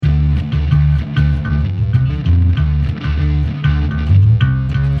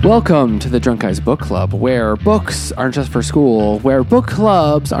Welcome to the Drunk Guys Book Club, where books aren't just for school, where book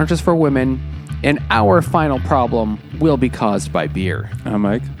clubs aren't just for women, and our final problem will be caused by beer. I'm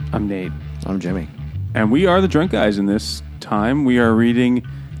Mike. I'm Nate. I'm Jimmy. And we are the Drunk Guys, and this time we are reading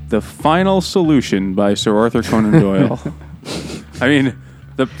The Final Solution by Sir Arthur Conan Doyle. I mean,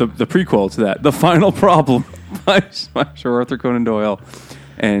 the prequel to that, The Final Problem by Sir Arthur Conan Doyle.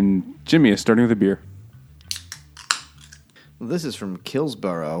 And Jimmy is starting with a beer. This is from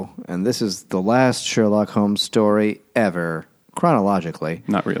Killsborough, and this is the last Sherlock Holmes story ever, chronologically.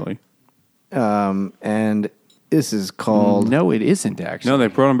 Not really. And this is called... No, it isn't, actually. No, they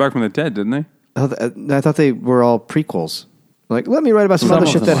brought him back from the dead, didn't they? I thought they were all prequels. Like, let me write about some other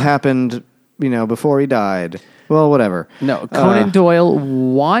shit that happened, before he died. Well, whatever. No, Conan Doyle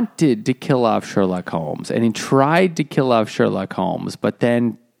wanted to kill off Sherlock Holmes, and he tried to kill off Sherlock Holmes, but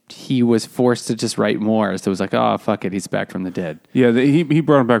then he was forced to just write more. So it was like, oh, fuck it, he's back from the dead. Yeah, he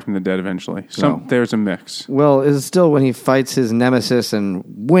brought him back from the dead eventually. There's a mix. Well, it's still when he fights his nemesis and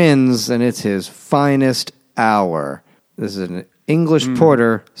wins, and it's his finest hour. This is an English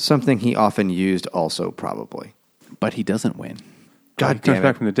porter, something he often used also, probably. But he doesn't win. God, he comes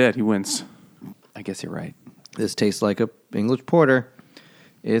back from the dead, he wins. I guess you're right. This tastes like a English porter.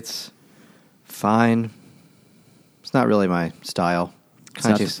 It's fine. It's not really my style. It's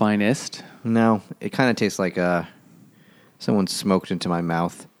not the finest. No, it kind of tastes like someone smoked into my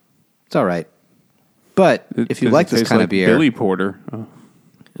mouth. It's all right. But if you like this kind of beer... Billy Porter. Oh.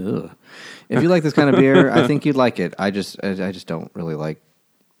 Ugh. If you like this kind of beer, I think you'd like it. I just don't really like,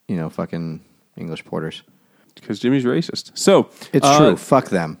 fucking English porters. Because Jimmy's racist. So it's true. Fuck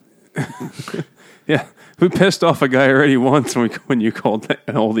them. Yeah, we pissed off a guy already once when you called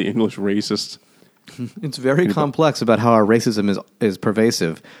all the English racist. It's very complex about how our racism is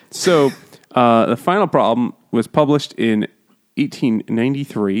pervasive. So the Final Problem was published in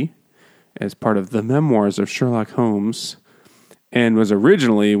 1893 as part of the Memoirs of Sherlock Holmes, and was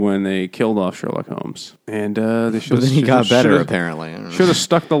originally when they killed off Sherlock Holmes. And they should. But then he got better, apparently. Should have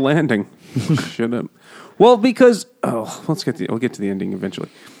stuck the landing. Should have. Well, because we'll get to the ending eventually.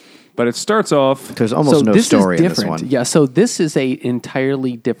 But it starts off... There's almost no story in this one. Yeah, so this is an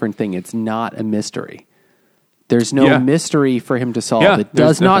entirely different thing. It's not a mystery. There's no mystery for him to solve. It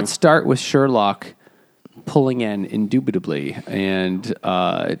does not start with Sherlock pulling in indubitably. And,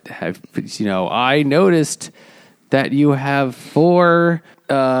 I noticed that you have 4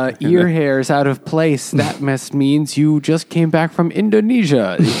 ear hairs out of place. That means you just came back from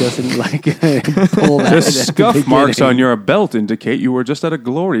Indonesia. He doesn't pull that. The scuff marks on your belt indicate you were just at a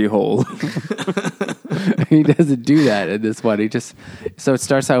glory hole. He doesn't do that in this one. So it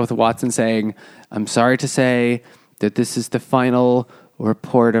starts out with Watson saying, "I'm sorry to say that this is the final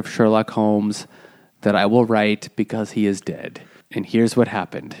report of Sherlock Holmes that I will write because he is dead. And here's what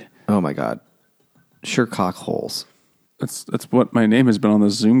happened." Oh my God. Sherlock holes. That's what my name has been on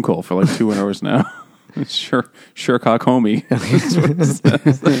the Zoom call for like 2 hours now. Sherlock homie.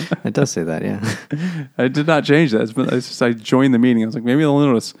 It does say that, yeah. I did not change that. I joined the meeting. I was like, maybe they'll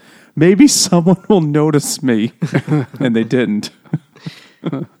notice. Maybe someone will notice me. And they didn't.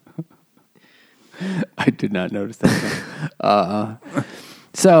 I did not notice that.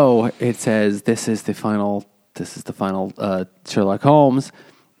 So it says, this is the final Sherlock Holmes.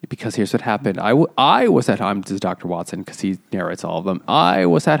 Because here's what happened. I was at home. This is Dr. Watson because he narrates all of them. I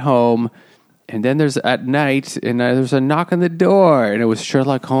was at home, and then there's at night, and there's a knock on the door, and it was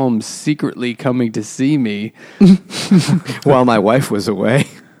Sherlock Holmes secretly coming to see me. While my wife was away.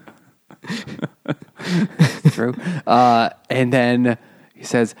 True. And then he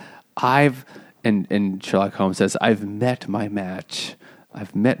says, and Sherlock Holmes says, "I've met my match.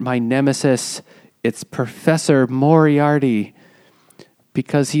 I've met my nemesis. It's Professor Moriarty.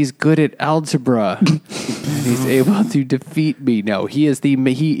 Because he's good at algebra, and he's able to defeat me." No, he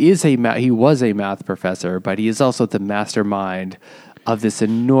was a math professor, but he is also the mastermind of this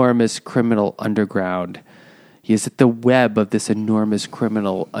enormous criminal underground. He is at the web of this enormous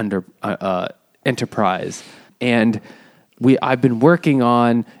criminal enterprise, and I've been working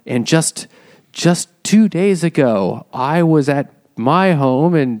on. And just 2 days ago, I was at my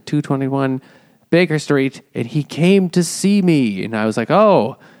home in 221. Baker Street, and he came to see me, and I was like,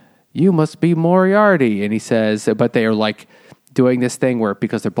 "Oh, you must be Moriarty." And he says, but they are like doing this thing where,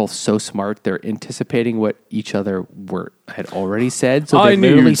 because they're both so smart, they're anticipating what each other had already said. So I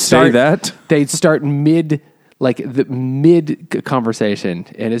knew you'd say that. They'd start mid conversation,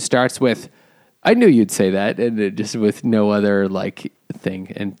 and it starts with, "I knew you'd say that," and it just with no other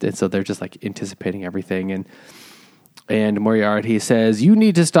thing, and so they're just anticipating everything. And Moriarty says, "You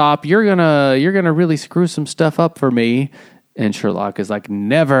need to stop. You're gonna really screw some stuff up for me." And Sherlock is like,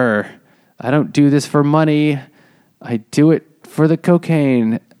 never. I don't do this for money. I do it for the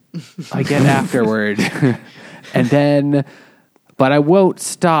cocaine I get afterward. And then, but I won't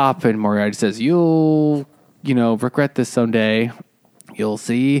stop. And Moriarty says, you'll, regret this someday. You'll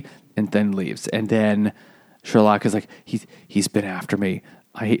see. And then leaves. And then Sherlock is like, he's been after me.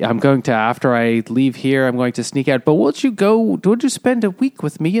 I'm going to, after I leave here, I'm going to sneak out. But won't you spend a week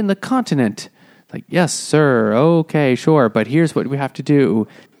with me in the continent? Like, yes, sir. Okay, sure. But here's what we have to do.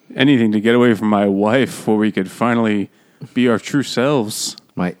 Anything to get away from my wife where we could finally be our true selves.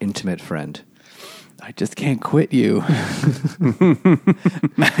 My intimate friend. I just can't quit you.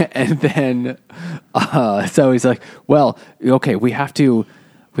 And then, so he's like, well, okay, we have to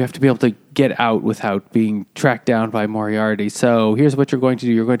be able to get out without being tracked down by Moriarty. So here's what you're going to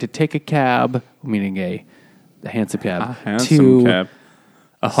do. You're going to take a cab, meaning a hansom cab. A hansom cab.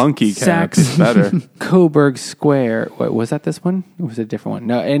 A hunky cab is better. Coburg Square. What, was that this one? Or was it a different one?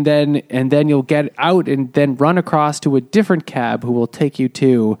 No. And then you'll get out and then run across to a different cab who will take you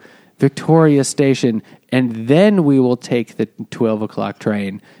to Victoria Station, and then we will take the 12 o'clock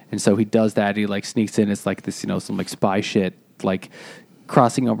train. And so he does that. He like sneaks in. It's like this, some like spy shit, like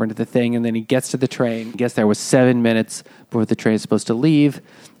crossing over into the thing. And then he gets to the train. He gets there with 7 minutes before the train is supposed to leave,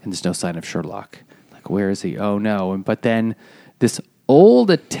 and there's no sign of Sherlock. Like, where is he? Oh no! But then this old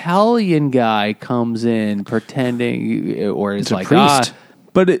Italian guy comes in pretending, or is like, priest.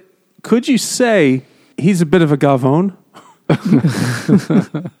 But could you say he's a bit of a gavone?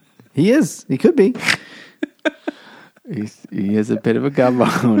 He is. He could be. He is a bit of a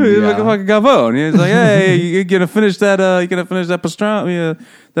gavone. He's like a fucking gavone. He's like, hey, you gonna finish that? You gonna finish that pastrami?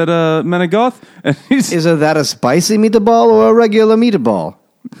 That menegoth? And is that a spicy meatball or a regular meatball?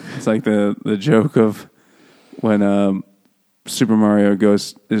 It's like the joke of when Super Mario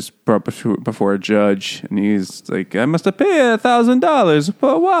is brought before a judge, and he's like, I must have paid $1,000.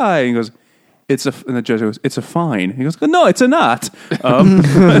 But why? And he goes, and the judge goes, it's a fine. He goes, no, it's a not.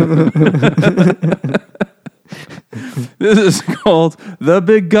 This is called The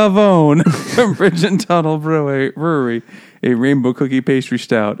Big Gavone from Bridge and Tunnel Brewery, a rainbow cookie pastry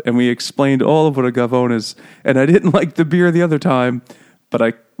stout. And we explained all of what a Gavone is. And I didn't like the beer the other time,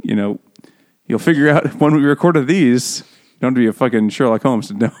 but you'll figure out when we recorded these. You don't have to be a fucking Sherlock Holmes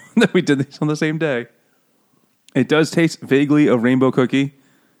to know that we did these on the same day. It does taste vaguely of rainbow cookie,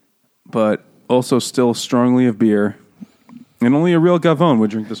 but also still strongly of beer. And only a real Gavone would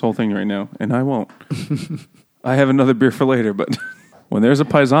drink this whole thing right now, and I won't. I have another beer for later, but when there's a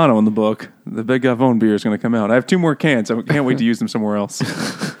Paisano in the book, the Big Gavone beer is going to come out. I have 2 more cans. I can't wait to use them somewhere else.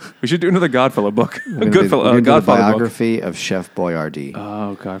 We should do another Godfellow book. Godfather biography book of Chef Boyardee.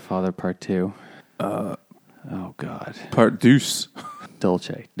 Oh, Godfather Part 2. Oh, God. Part Deuce.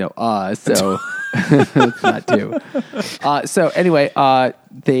 Dolce. No. So it's not 2. So anyway,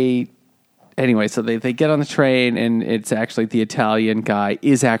 so they get on the train, and it's actually the Italian guy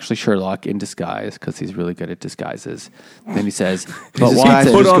is actually Sherlock in disguise because he's really good at disguises. Then he says, "But why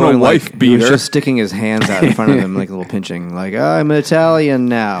put on a wife beater?" He was just sticking his hands out in front of him like a little pinching, like I'm Italian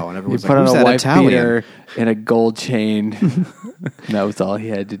now, and everyone's like, "Who's that Italian?" And a gold chain. That was all he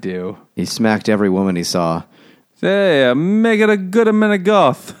had to do. He smacked every woman he saw. Hey, make it a good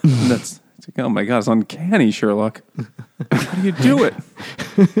menegoth. That's like, oh my God, it's uncanny, Sherlock. How do you do it?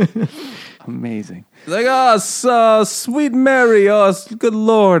 Amazing. Like, sweet Mary, good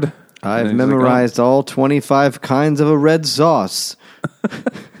Lord. I've memorized all 25 kinds of a red sauce.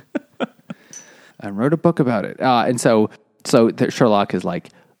 I wrote a book about it. And so Sherlock is like,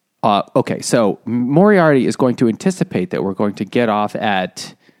 okay, so Moriarty is going to anticipate that we're going to get off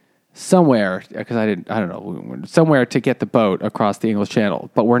at somewhere, because I don't know, somewhere to get the boat across the English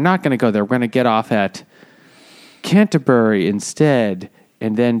Channel. But we're not going to go there. We're going to get off at Canterbury instead,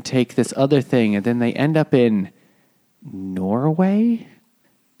 and then take this other thing, and then they end up in Norway,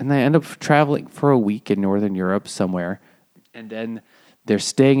 and they end up traveling for a week in Northern Europe somewhere, and then they're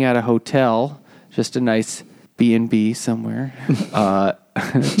staying at a hotel, just a nice B&B somewhere,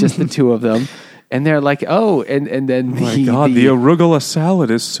 just the 2 of them, and they're like, oh, and then the arugula salad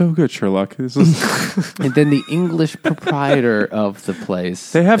is so good, Sherlock. This is and then the English proprietor of the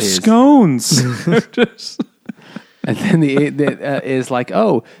place, they have scones. And then is like,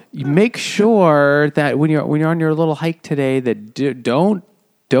 oh, you make sure that when you're on your little hike today, that don't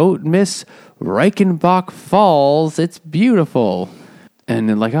miss Reichenbach Falls. It's beautiful. And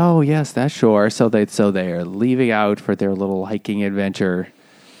then like, oh yes, that's sure. So they are leaving out for their little hiking adventure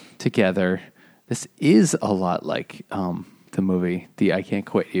together. This is a lot like the movie, the I Can't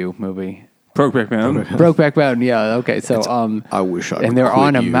Quit You movie. Brokeback Mountain. Brokeback Mountain, yeah. Okay, so I wish I and they're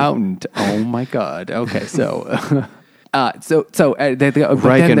on a mountain. Oh my God. Okay, so They get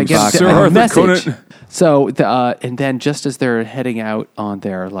Reichenbach. a Arthur message. Conan. So and then just as they're heading out on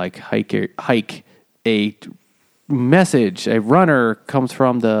their like hike, a message, a runner comes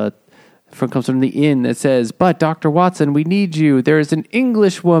from the inn that says, "But Dr. Watson, we need you. There is an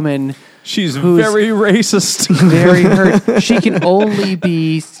English woman. She's who's very racist. very hurt. She can only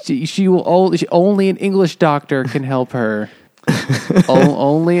be. Only an English doctor can help her.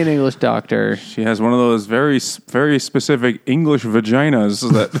 Only an English doctor. She has one of those very, very specific English vaginas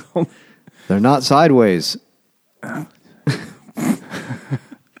that They're not sideways." And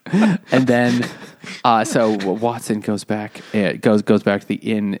then, so Watson goes back. Goes back to the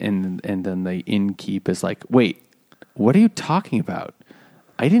inn, and then the innkeep is like, "Wait, what are you talking about?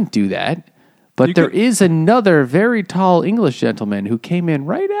 I didn't do that." But there is another very tall English gentleman who came in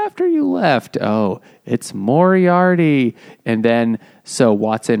right after you left. Oh, it's Moriarty. And then, so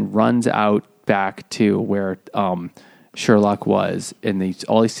Watson runs out back to where Sherlock was, and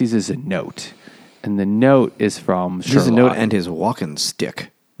all he sees is a note. And the note is from Sherlock. There's a note and his walking stick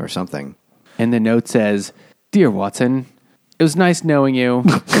or something. And the note says, "Dear Watson, it was nice knowing you.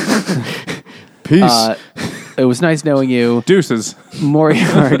 Peace. It was nice knowing you. deuces.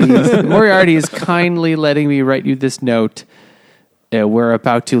 Moriarty is kindly letting me write you this note. We're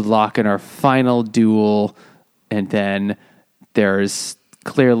about to lock in our final duel, and then there's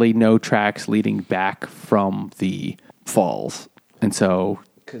clearly no tracks leading back from the falls, and so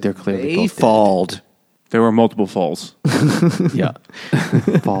they're clearly both dead. Falled. There were multiple falls. Yeah,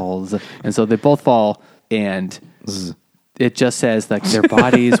 falls, and so they both fall, and it just says like their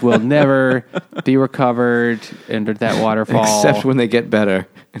bodies will never be recovered under that waterfall, Except when they get better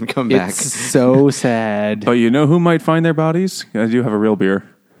and come back. It's so sad. But you know who might find their bodies? I do have a real beer.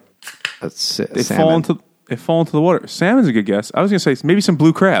 That's They fall into the water. Salmon's a good guess. I was going to say maybe some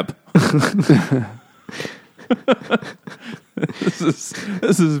blue crab.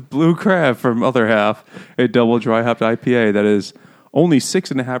 This is blue crab from Other Half, a double dry hopped IPA that is only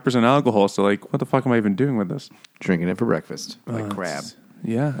 6.5% alcohol. So like, what the fuck am I even doing with this? Drinking it for breakfast, like crab.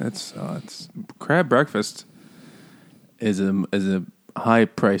 It's crab breakfast is a high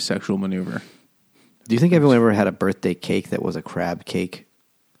price sexual maneuver. Do you think everyone ever had a birthday cake that was a crab cake,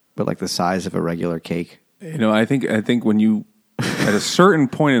 but like the size of a regular cake? You know, I think when you at a certain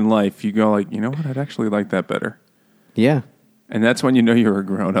point in life you go like, you know what, I'd actually like that better. Yeah. And that's when you know you're a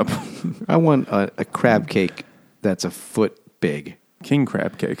grown up. I want a crab cake that's a foot big. King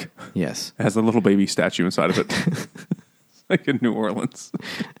crab cake. Yes. It has a little baby statue inside of it. It's like in New Orleans.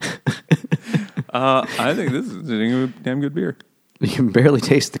 I think this is a damn good beer. You can barely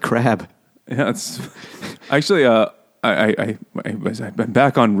taste the crab. Yeah, it's actually I'm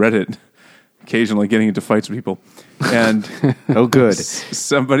back on Reddit occasionally getting into fights with people. And oh, good.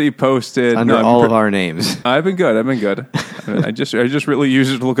 Somebody posted under all of our names. I've been good. I just really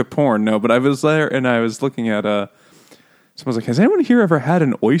use it to look at porn. No, but I was there and I was looking at someone's like, has anyone here ever had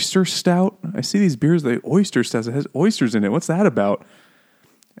an oyster stout? I see these beers, the oyster stout. It has oysters in it. What's that about?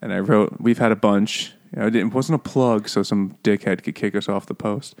 And I wrote, we've had a bunch. You know, it wasn't a plug, so some dickhead could kick us off the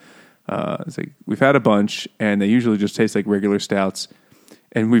post. It's like, we've had a bunch, and they usually just taste like regular stouts.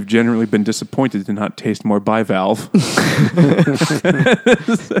 And we've generally been disappointed to not taste more bivalve.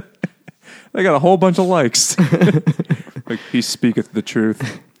 They got a whole bunch of likes. Like, he speaketh the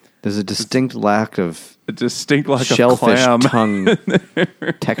truth. There's a distinct lack of shellfish of tongue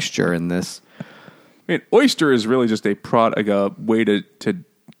texture in this. I mean, oyster is really just a way to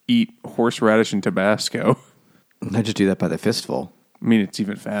eat horseradish and Tabasco. I just do that by the fistful. I mean, it's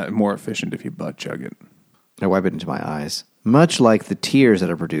even more efficient if you butt chug it. I wipe it into my eyes. Much like the tears that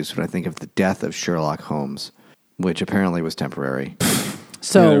are produced when I think of the death of Sherlock Holmes, which apparently was temporary.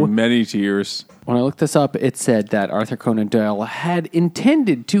 So, there are many tears. When I looked this up, it said that Arthur Conan Doyle had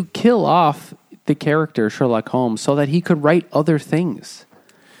intended to kill off the character Sherlock Holmes so that he could write other things.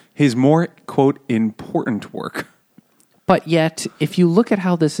 His more, quote, important work. But yet, if you look at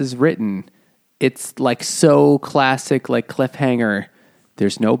how this is written, it's like so classic, like cliffhanger.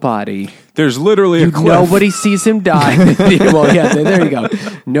 There's no body. There's literally a cliff. Nobody sees him die. Well, yeah, there you go.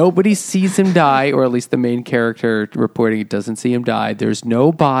 Nobody sees him die, or at least the main character reporting it doesn't see him die. There's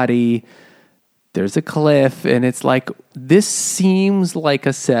no body. There's a cliff, and it's like, this seems like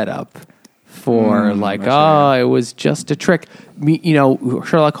a setup for it was just a trick.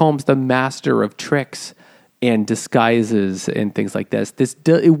 Sherlock Holmes, the master of tricks and disguises and things like this.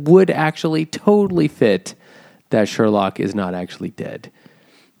 It would actually totally fit that Sherlock is not actually dead.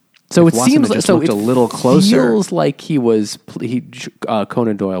 So it seems like looked a little closer. Feels like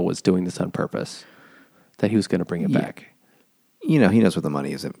Conan Doyle was doing this on purpose. That he was going to bring it back. You know, he knows what the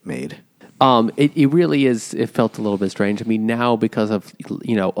money is made. It really is. It felt a little bit strange. I mean, now because of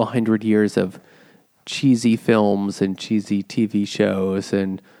 100 years of cheesy films and cheesy TV shows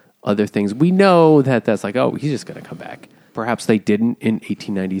and other things, we know that that's like, oh, he's just going to come back. Perhaps they didn't in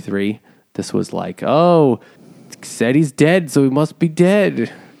 1893. This was like, oh, said he's dead, so he must be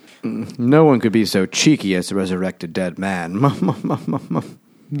dead. No one could be so cheeky as to resurrect a dead man.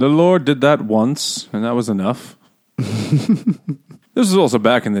 The Lord did that once, and that was enough. This is also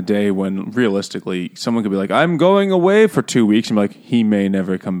back in the day when, realistically, someone could be like, I'm going away for 2 weeks. And be like, he may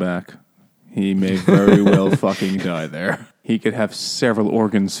never come back. He may very well fucking die there. He could have several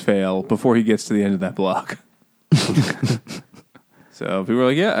organs fail before he gets to the end of that block. So people were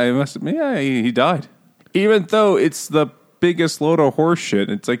like, yeah, he died. Even though it's the biggest load of horse shit.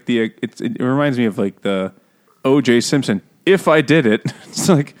 It's like it reminds me of like the O.J. Simpson. If I did it, it's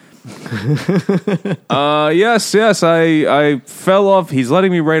like, yes, I fell off. He's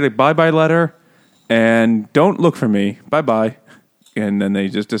letting me write a bye-bye letter, and don't look for me. Bye-bye. And then they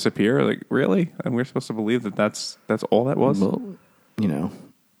just disappear. Like, really? And we're supposed to believe that that's all that was? Well,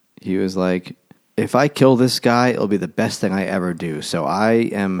 he was like, if I kill this guy, it'll be the best thing I ever do. So I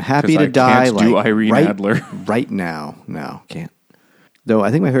am happy to die. Can't do Irene Adler right now. No, can't. Though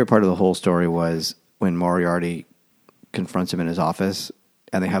I think my favorite part of the whole story was when Moriarty confronts him in his office,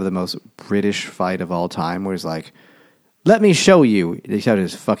 and they have the most British fight of all time, where he's like, let me show you. They showed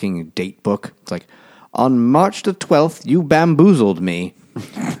his fucking date book. It's like, on March the 12th, you bamboozled me.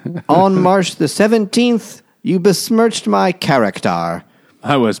 On March the 17th, you besmirched my character.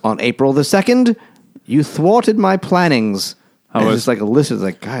 On April the 2nd, you thwarted my plannings. It's like a list of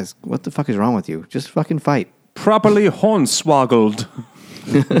like, guys, what the fuck is wrong with you? Just fucking fight. Properly hornswoggled.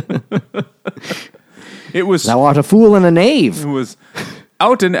 It was. Thou art a fool and a knave. It was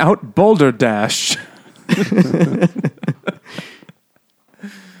out and out boulder dash.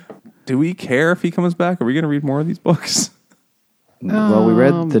 Do we care if he comes back? Are we going to read more of these books? Well, we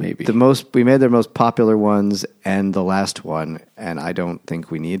read maybe. We made their most popular ones and the last one, and I don't think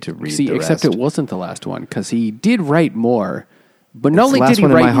we need to read the rest. Except it wasn't the last one, because he did write more. But not only the did last he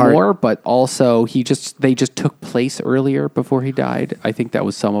one in my write heart. more, but also they just took place earlier before he died. I think that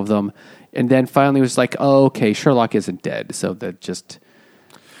was some of them. And then finally it was like, oh, okay, Sherlock isn't dead, so that just...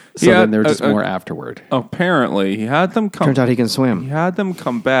 then they're just more afterward. Apparently, he had them come... Turns out he can swim. He had them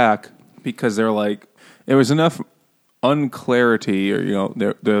come back because they're like... There was enough unclarity, or,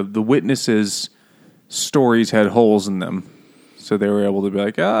 the witnesses' stories had holes in them. So they were able to be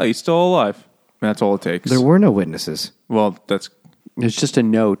like, he's still alive. And that's all it takes. There were no witnesses. Well, that's... There's just a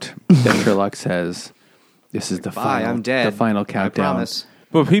note that Sherlock says, this is the final... I'm dead. The final countdown. I promise.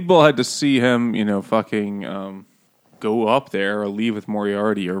 But people had to see him, fucking go up there or leave with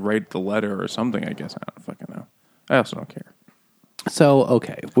Moriarty or write the letter or something, I guess. I don't fucking know. I also don't care. So,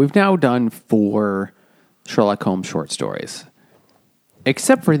 okay. We've now done 4 Sherlock Holmes short stories.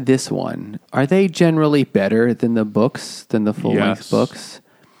 Except for this one. Are they generally better than the books, than the full-length books?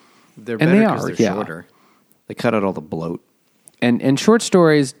 They're And better they because are, they're shorter. They cut out all the bloat. And short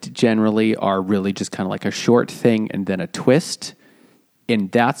stories generally are really just kind of like a short thing and then a twist.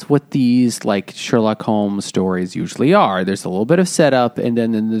 And that's what these like Sherlock Holmes stories usually are. There's a little bit of setup, and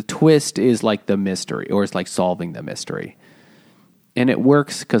then the twist is like the mystery, or it's like solving the mystery. And it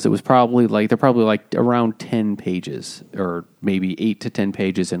works because they're probably like around 10 pages, or maybe 8 to 10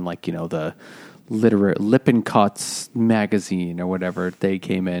 pages in like, the Lippincotts magazine or whatever they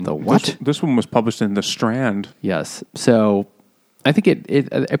came in. The what? This one was published in The Strand. Yes. So I think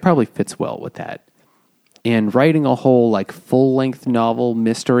it probably fits well with that. And writing a whole like full-length novel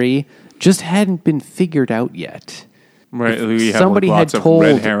mystery just hadn't been figured out yet. Right. Somebody had told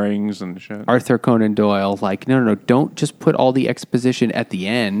red herrings and shit. Arthur Conan Doyle, like, no, don't just put all the exposition at the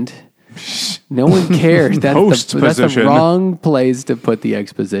end. No one cares. That's the wrong place to put the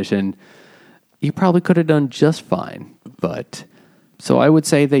exposition. You probably could have done just fine. But so I would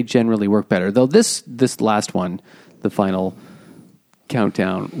say they generally work better. Though this last one, the final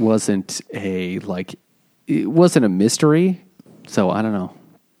countdown, wasn't a mystery. So I don't know.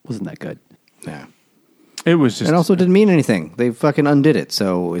 Wasn't that good. Yeah. It was just... And also didn't mean anything. They fucking undid it,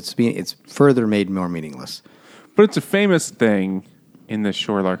 so it's further made more meaningless. But it's a famous thing in the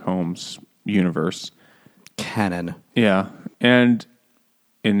Sherlock Holmes universe. Canon. Yeah. And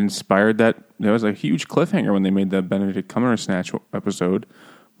it inspired that... There was a huge cliffhanger when they made the Benedict Cumberbatch episode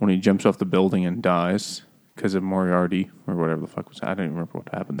when he jumps off the building and dies because of Moriarty or whatever the fuck was... I don't even remember what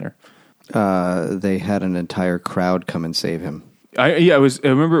happened there. They had an entire crowd come and save him. I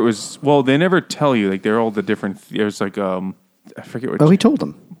remember it was... Well, they never tell you. Like, they're all the different... There's like... I forget what... Oh, he told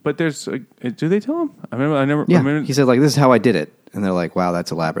them. But there's... do they tell him? I never... Yeah, he said, like, this is how I did it. And they're like, wow,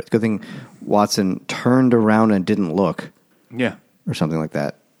 that's elaborate. Good thing Watson turned around and didn't look Yeah. or something like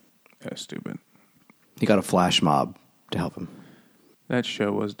that. That's stupid. He got a flash mob to help him. That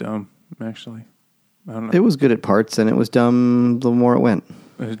show was dumb, actually. I don't know. It was good at parts, and it was dumb the more it went.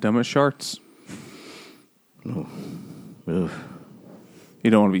 It was dumb as sharks. Ugh. You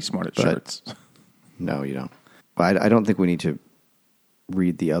don't want to be smart at But- sharks. No, you don't. I don't think we need to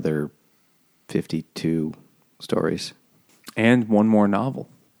read the other 52 stories. And one more novel.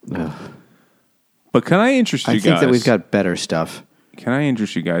 Ugh. But can I interest you I guys? think that we've got better stuff. Can I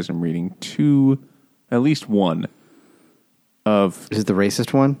interest you guys in reading at least one of Is it the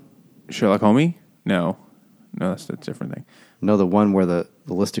racist one? Sherlock Holmes? No, that's a different thing. No, the one where the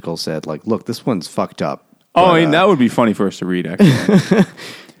listicle said, like, look, this one's fucked up. Oh, But, I mean, that would be funny for us to read, actually.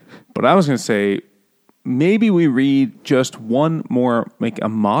 But I was going to say, maybe we read just one more, like a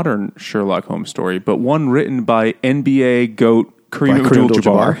modern Sherlock Holmes story, but one written by NBA GOAT Kareem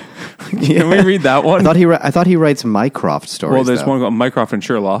Abdul-Jabbar. Can we read that one? I thought he writes Mycroft stories. Well, there's though. one called Mycroft and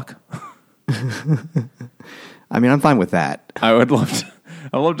Sherlock. I mean, I'm fine with that. I'd love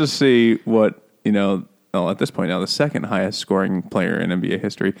to see what, at this point now, the second highest scoring player in NBA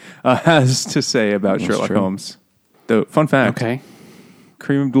history has to say about That's Sherlock true. Holmes. The fun fact, Okay.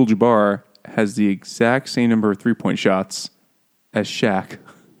 Kareem Abdul-Jabbar has the exact same number of three-point shots as Shaq.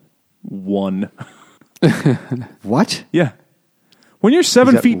 1. What? Yeah. When you're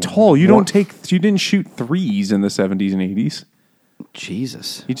 7 got feet tall, you one- didn't shoot threes in the 70s and 80s.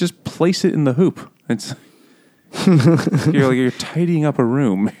 Jesus. You just place it in the hoop. It's you're tidying up a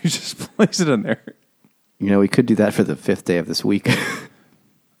room. You just place it in there. We could do that for the 5th day of this week.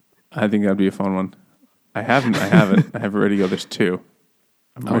 I think that'd be a fun one. I haven't. I have ready to go. There's 2.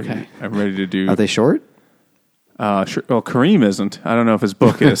 Okay. I'm ready to do. Are they short? Sure. Well, Kareem isn't. I don't know if his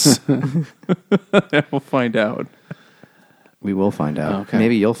book is. We'll find out. We will find out. Okay.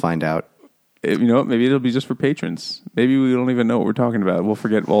 Maybe you'll find out. Maybe it'll be just for patrons. Maybe we don't even know what we're talking about. We'll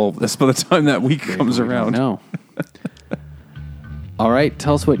forget all of this by the time that week comes around. No. All right.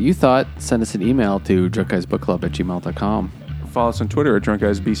 Tell us what you thought. Send us an email to drunkguysbookclub@gmail.com. Follow us on Twitter at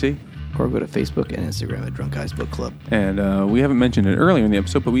DrunkGuysBC. Or go to Facebook and Instagram at Drunk Guys Book Club. And we haven't mentioned it earlier in the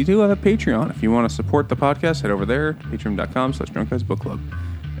episode, but we do have a Patreon. If you want to support the podcast, head over there, patreon.com/drunkguysbookclub.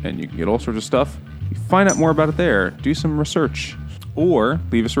 And you can get all sorts of stuff. You find out more about it there. Do some research. Or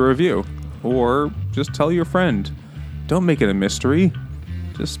leave us a review. Or just tell your friend. Don't make it a mystery.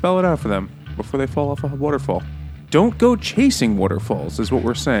 Just spell it out for them before they fall off a waterfall. Don't go chasing waterfalls, is what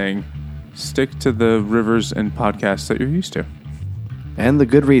we're saying. Stick to the rivers and podcasts that you're used to. And the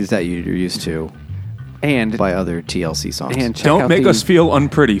good reads that you're used to And by other TLC songs. and check Don't out make the, us feel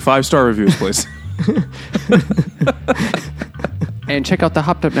unpretty. 5-star reviews, please. And check out the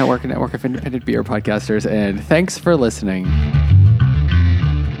Hopped Up Network, a network of independent beer podcasters. And thanks for listening.